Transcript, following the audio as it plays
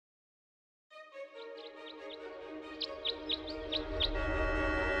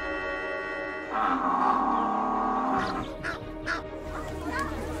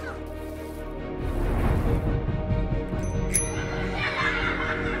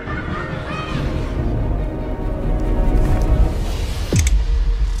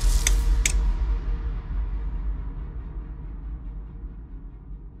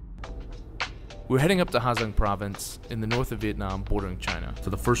We're heading up to Ha Giang province in the north of Vietnam, bordering China, for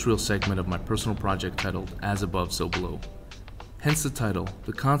the first real segment of my personal project titled As Above, So Below. Hence the title.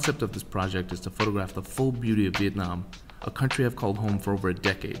 The concept of this project is to photograph the full beauty of Vietnam, a country I've called home for over a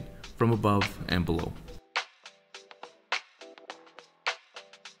decade, from above and below.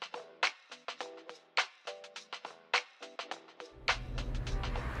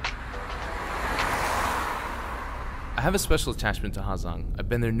 I have a special attachment to Ha Giang. I've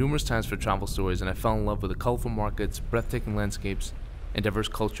been there numerous times for travel stories, and I fell in love with the colorful markets, breathtaking landscapes, and diverse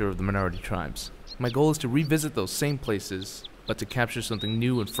culture of the minority tribes. My goal is to revisit those same places, but to capture something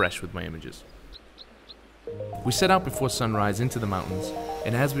new and fresh with my images. We set out before sunrise into the mountains,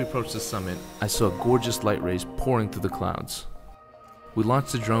 and as we approached the summit, I saw gorgeous light rays pouring through the clouds. We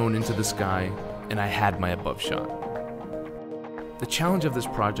launched the drone into the sky, and I had my above shot. The challenge of this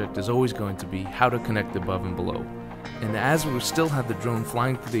project is always going to be how to connect above and below. And as we still had the drone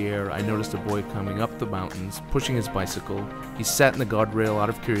flying through the air, I noticed a boy coming up the mountains, pushing his bicycle. He sat in the guardrail out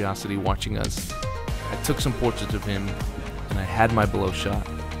of curiosity, watching us. I took some portraits of him, and I had my below shot,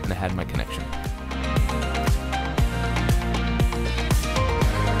 and I had my connection.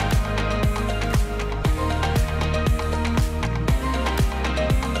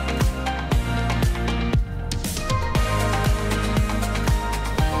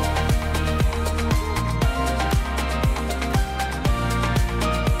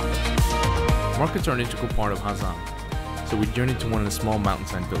 Markets are an integral part of Ha Giang, so we journeyed to one in a small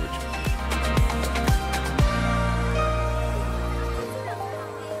mountainside village.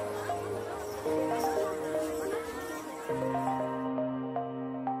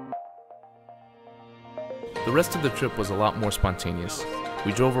 The rest of the trip was a lot more spontaneous.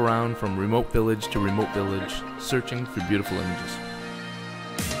 We drove around from remote village to remote village, searching for beautiful images.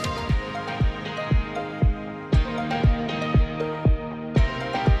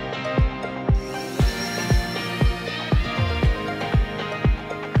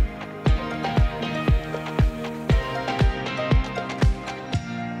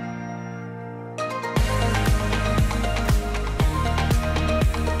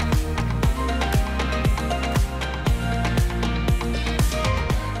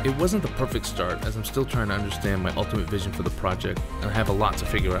 It wasn't the perfect start, as I'm still trying to understand my ultimate vision for the project, and I have a lot to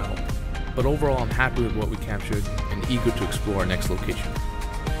figure out. But overall, I'm happy with what we captured and eager to explore our next location.